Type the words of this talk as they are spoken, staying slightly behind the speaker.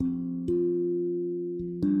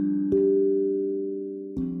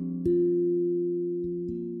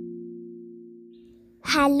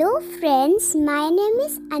Hello friends, my name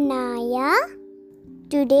is Anaya.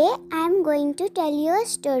 Today I am going to tell you a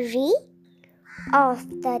story of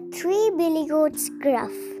the three billy goats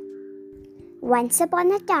Gruff. Once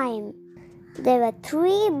upon a time, there were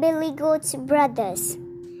three billy goats brothers.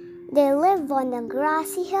 They lived on a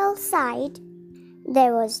grassy hillside.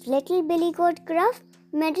 There was little billy goat Gruff,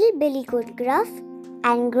 middle billy goat Gruff,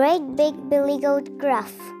 and great big billy goat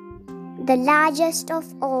Gruff, the largest of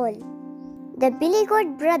all. The billy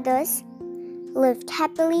goat brothers lived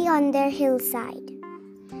happily on their hillside,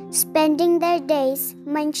 spending their days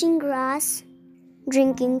munching grass,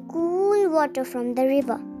 drinking cool water from the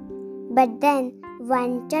river. But then,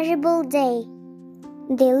 one terrible day,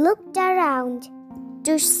 they looked around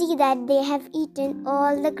to see that they have eaten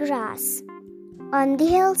all the grass on the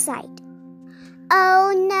hillside.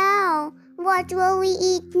 "Oh no! What will we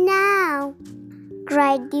eat now?"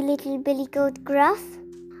 cried the little billy goat Gruff.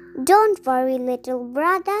 "Don't worry, little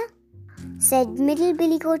brother," said middle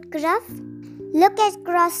billy goat Gruff. "Look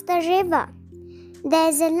across the river.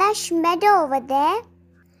 There's a lush meadow over there,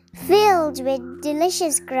 filled with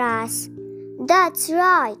delicious grass." "That's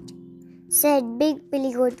right," said big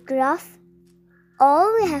billy goat Gruff.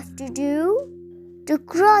 "All we have to do to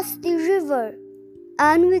cross the river,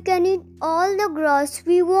 and we can eat all the grass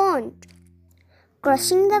we want."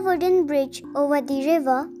 Crossing the wooden bridge over the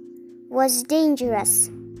river was dangerous.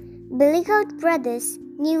 Billy Goat brothers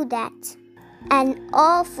knew that. An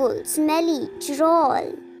awful, smelly troll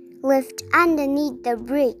lived underneath the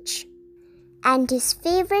bridge, and his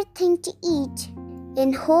favorite thing to eat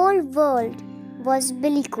in whole world was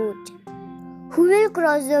billy goat. "Who will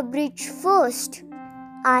cross the bridge first?"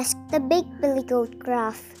 asked the big billy goat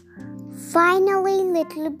Gruff. Finally,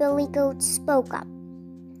 little billy goat spoke up.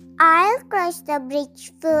 "I'll cross the bridge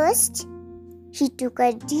first." He took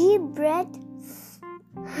a deep breath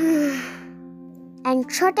and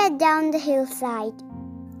trotted down the hillside.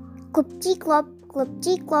 Clip-clop,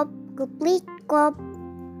 clip-clop, clip-clop.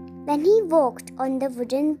 Then he walked on the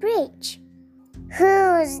wooden bridge.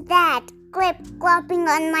 "Who's that clip-clopping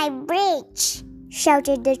on my bridge?"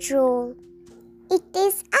 shouted the troll. "It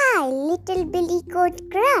is I, little billy goat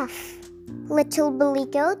Gruff." Little billy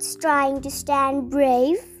goats trying to stand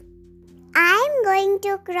brave. "I'm going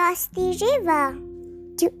to cross the river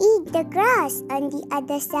to eat the grass on the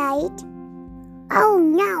other side." "Oh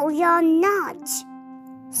no, you're not,"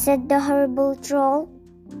 said the horrible troll.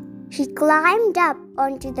 He climbed up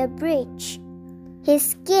onto the bridge. His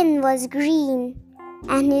skin was green,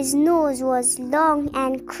 and his nose was long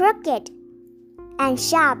and crooked, and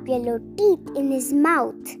sharp yellow teeth in his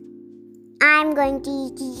mouth. "I'm going to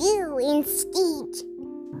eat you instead."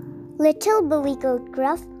 Little billy goat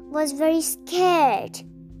Gruff was very scared,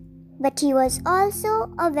 but he was also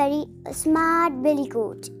a very smart billy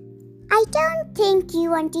goat. "I don't think you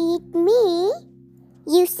want to eat me.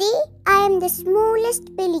 You see, I am the smallest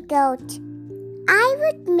billy goat. I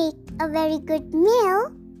would make a very good meal,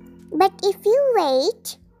 but if you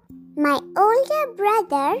wait, my older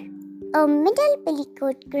brother, a middle billy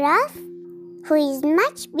goat Gruff, who is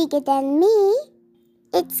much bigger than me,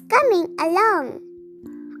 it's coming along."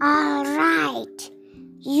 "All right,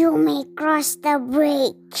 you may cross the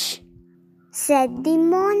bridge," said the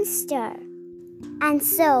monster. And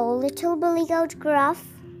so little billy goat Gruff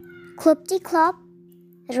clip-clop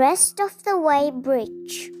rest of the way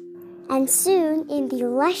bridge, and soon in the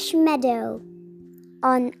lush meadow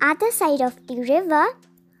on other side of the river,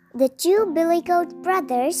 the two billy goat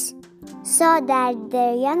brothers saw that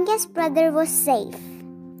their youngest brother was safe.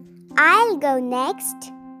 "I'll go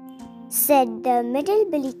next," said the middle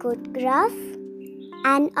billy goat Gruff,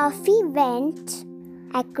 and off he went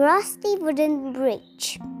across the wooden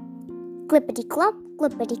bridge. Clippity-clop,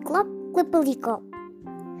 clippity-clop, clippity-clop.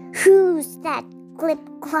 "Who's that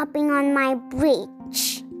clip-clopping on my bridge?"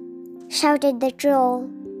 shouted the troll.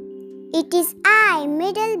 "It is I,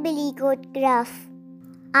 middle billy goat Gruff.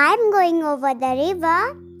 I'm going over the river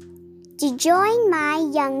to join my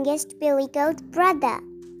youngest billy goat brother."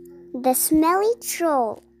 The smelly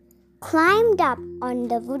troll climbed up on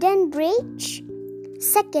the wooden bridge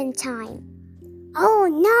second time. "Oh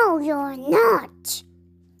no, you're not,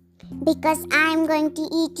 because I'm going to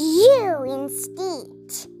eat you instead."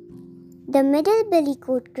 The middle billy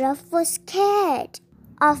goat Gruff was scared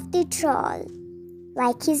of the troll.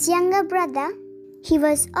 Like his younger brother, he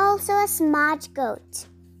was also a smart goat.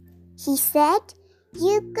 He said,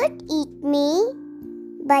 "You could eat me,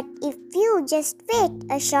 but if you just wait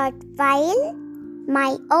a short while,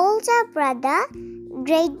 my older brother,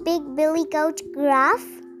 great big billy goat Gruff,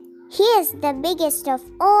 he is the biggest of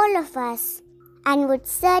all of us and would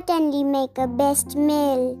certainly make a best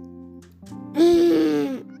meal."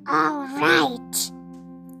 All right.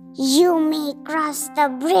 You may cross the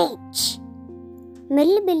bridge.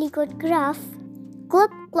 Middle Billy Goat Gruff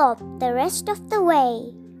clop clop the rest of the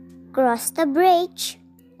way, crossed the bridge,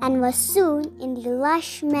 and was soon in the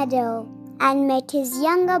lush meadow and met his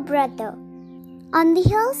younger brother. On the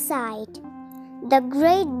hillside, the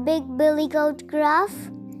great big Billy Goat Gruff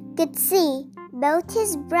could see both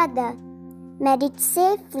his brother made it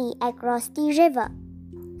safely across the river,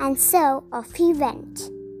 and so off he went,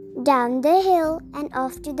 down the hill and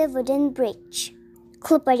off to the wooden bridge.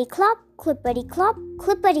 Clippity-clop, clippity-clop,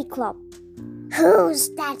 clippity-clop. "Who's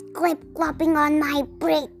that clip-clopping on my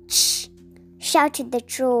bridge?" shouted the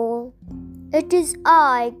troll. "It is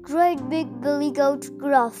I, great big Billy Goat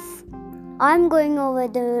Gruff. I'm going over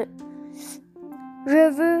the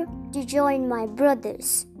river to join my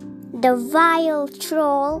brothers." The vile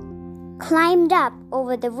troll climbed up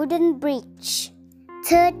over the wooden bridge.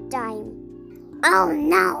 Third time. "Oh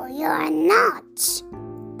no, you're not,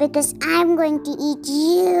 because I'm going to eat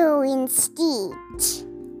you instead."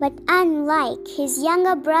 But unlike his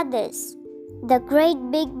younger brothers, the great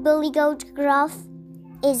big Billy Goat Gruff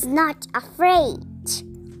is not afraid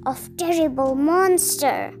of terrible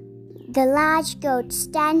monster. The large goat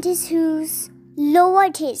stamped his hooves,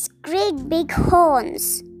 lowered his great big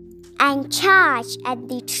horns, and charged at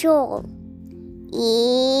the troll.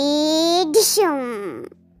 Idishum!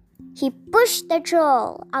 He pushed the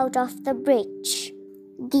troll out of the bridge.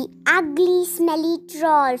 The ugly, smelly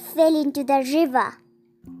troll fell into the river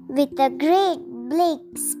with a great big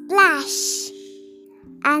splash.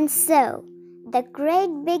 And so, the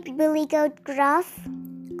great big Billy Goat Gruff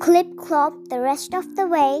clip-clopped the rest of the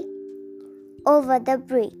way over the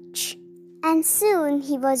bridge. And soon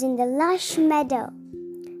he was in the lush meadow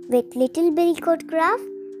with little Billy Goat Gruff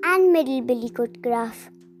and middle Billy Goat Gruff.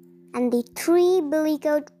 And the three Billy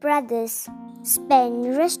Goat brothers spent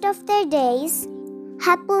the rest of their days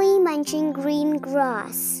happily munching green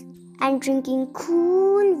grass and drinking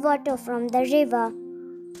cool water from the river.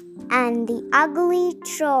 And the ugly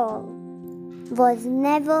troll was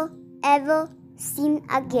never ever seen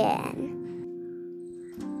again.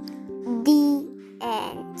 The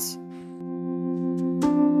end.